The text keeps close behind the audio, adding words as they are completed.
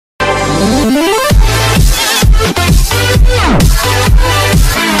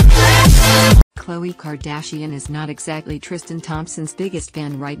Khloe Kardashian is not exactly Tristan Thompson's biggest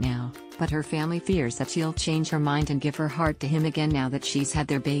fan right now, but her family fears that she'll change her mind and give her heart to him again now that she's had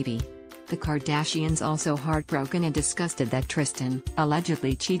their baby. The Kardashians also heartbroken and disgusted that Tristan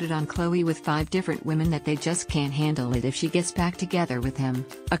allegedly cheated on Khloe with 5 different women, that they just can't handle it if she gets back together with him,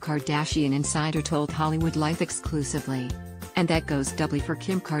 a Kardashian insider told Hollywood Life exclusively. And that goes doubly for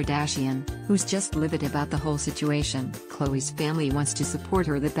Kim Kardashian, who's just livid about the whole situation. Khloe's family wants to support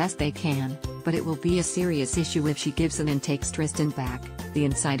her the best they can, but it will be a serious issue if she gives in and takes Tristan back, the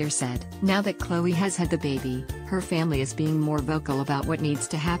insider said. Now that Khloe has had the baby, her family is being more vocal about what needs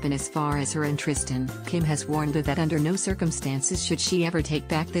to happen as far as her and Tristan. Kim has warned her that under no circumstances should she ever take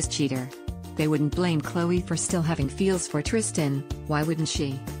back this cheater. They wouldn't blame Khloe for still having feels for Tristan, why wouldn't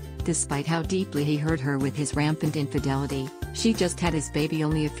she? Despite how deeply he hurt her with his rampant infidelity, she just had his baby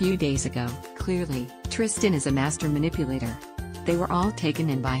only a few days ago. Clearly, Tristan is a master manipulator. They were all taken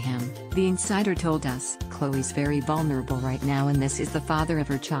in by him, the insider told us. Khloe's very vulnerable right now, and this is the father of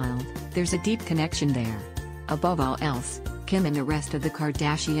her child. There's a deep connection there. Above all else, Kim and the rest of the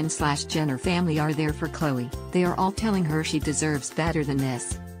Kardashian/Jenner family are there for Khloe. They are all telling her she deserves better than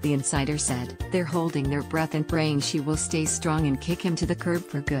this, the insider said. They're holding their breath and praying she will stay strong and kick him to the curb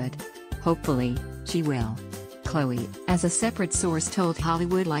for good. Hopefully, she will. Khloe, as a separate source told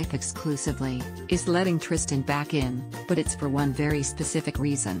Hollywood Life exclusively, is letting Tristan back in, but it's for one very specific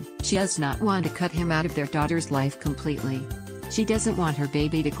reason. She does not want to cut him out of their daughter's life completely. She doesn't want her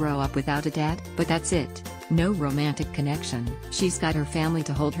baby to grow up without a dad, but that's it. No romantic connection. She's got her family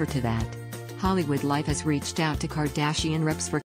to hold her to that. Hollywood Life has reached out to Kardashian reps for